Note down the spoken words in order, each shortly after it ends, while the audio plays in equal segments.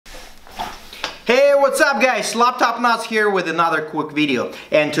what's up guys, Laptop Nuts here with another quick video,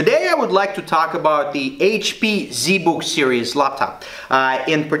 and today I would like to talk about the HP ZBook series laptop.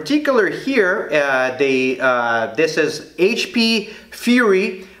 In particular here, this is HP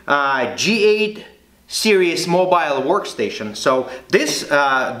Fury G8 series mobile workstation. So this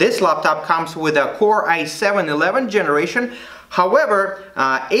laptop comes with a Core i7 11th generation. However,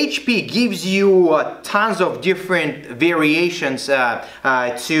 HP gives you tons of different variations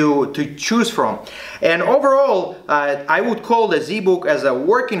to choose from. And overall, I would call the ZBook as a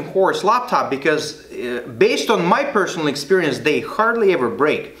working horse laptop because based on my personal experience, they hardly ever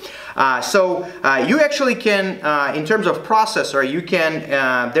break. You actually can, in terms of processor, you can,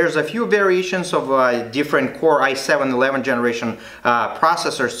 there's a few variations of different Core i7 11th generation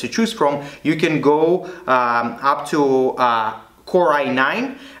processors to choose from. You can go up to Core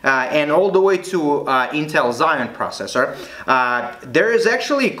i9 and all the way to Intel Xeon processor. There is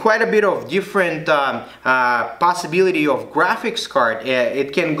actually quite a bit of different possibility of graphics card.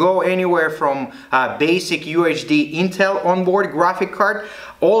 It can go anywhere from basic UHD Intel onboard graphic card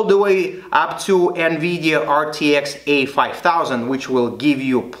all the way up to NVIDIA RTX A5000, which will give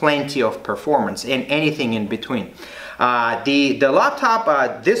you plenty of performance and anything in between. The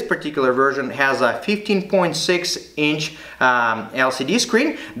laptop, this particular version, has a 15.6-inch LCD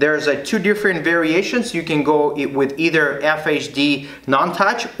screen. There's two different variations. You can go with either FHD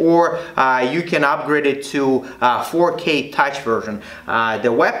non-touch, or you can upgrade it to 4K touch version. The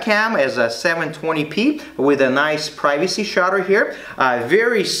webcam is a 720p with a nice privacy shutter here.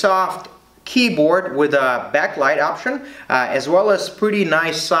 Very soft keyboard with a backlight option, as well as pretty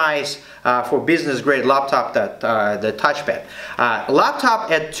nice size for business grade laptop, the touchpad.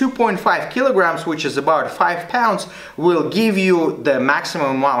 Laptop at 2.5 kilograms, which is about 5 pounds, will give you the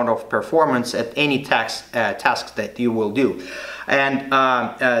maximum amount of performance at any task that you will do. And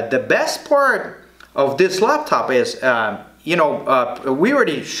the best part of this laptop is we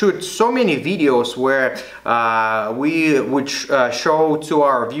already shoot so many videos where we would show to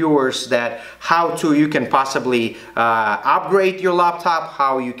our viewers that you can possibly upgrade your laptop,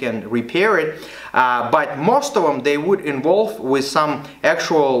 how you can repair it. But most of them, they would involve with some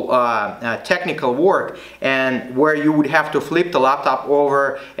actual technical work, and where you would have to flip the laptop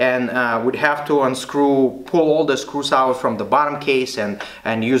over and would have to pull all the screws out from the bottom case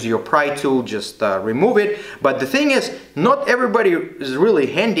and use your pry tool, just remove it. But the thing is, not everybody is really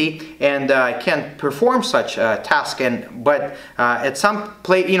handy and can perform such a task. But at some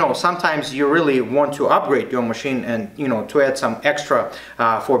place, sometimes you really want to upgrade your machine and to add some extra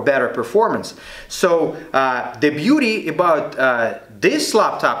for better performance. So the beauty about this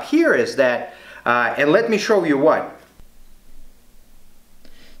laptop here is that, and let me show you what.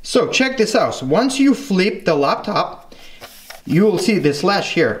 So check this out. So once you flip the laptop, you will see this latch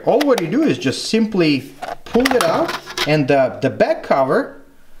here. All what you do is just simply pull it out, and the back cover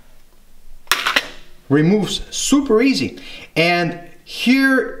removes super easy. And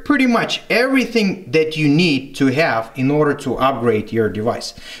here, pretty much everything that you need to have in order to upgrade your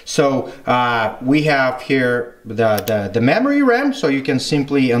device. So we have here the memory RAM, so you can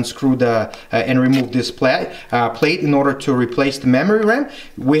simply unscrew and remove this plate in order to replace the memory RAM.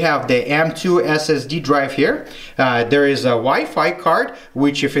 We have the M2 SSD drive here. There is a Wi-Fi card,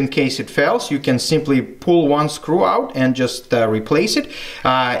 which if in case it fails, you can simply pull one screw out and just replace it.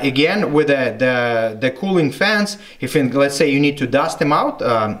 Again, with the cooling fans, let's say you need to dust them out,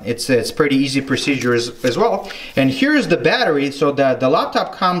 it's pretty easy procedure as well. And here's the battery. So the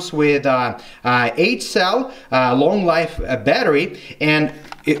laptop comes with 8-cell long life battery, and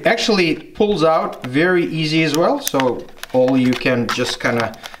it actually pulls out very easy as well. So all you can just kind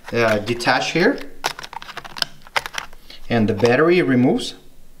of detach here, and the battery removes.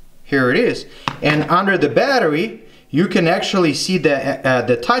 Here it is. And under the battery, you can actually see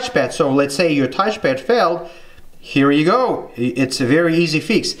the touchpad. So let's say your touchpad failed. Here you go. It's a very easy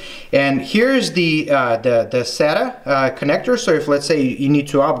fix. And here's the SATA connector. So if let's say you need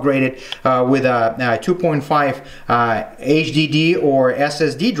to upgrade it with a 2.5 HDD or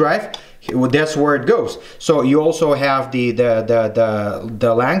SSD drive, that's where it goes. So you also have the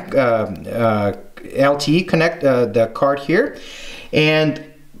LAN LTE connect, the card here, and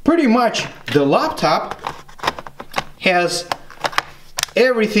pretty much the laptop has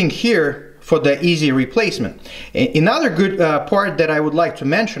everything here for the easy replacement. Another good part that I would like to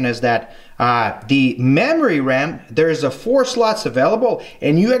mention is that The memory RAM, there's 4 slots available,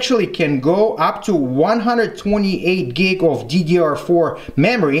 and you actually can go up to 128 gig of DDR4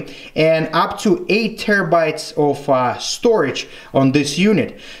 memory and up to 8 terabytes of storage on this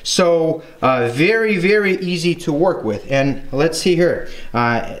unit. So very, very easy to work with. And let's see here.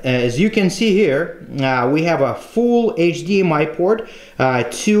 As you can see here, we have a full HDMI port,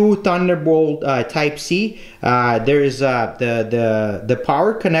 2 Thunderbolt Type-C. There's the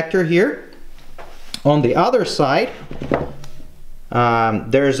power connector here. On the other side,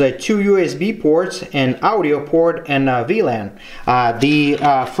 there's 2 USB ports, an audio port, and a VLAN.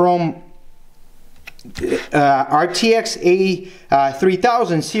 From RTX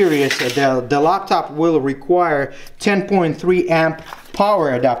A3000 series, the laptop will require 10.3 amp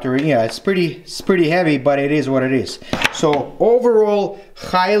power adapter. Yeah, it's pretty heavy, but it is what it is. So overall,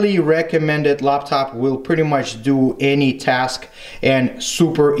 highly recommended laptop. Will pretty much do any task and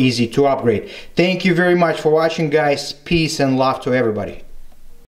super easy to upgrade. Thank you very much for watching, guys. Peace and love to everybody.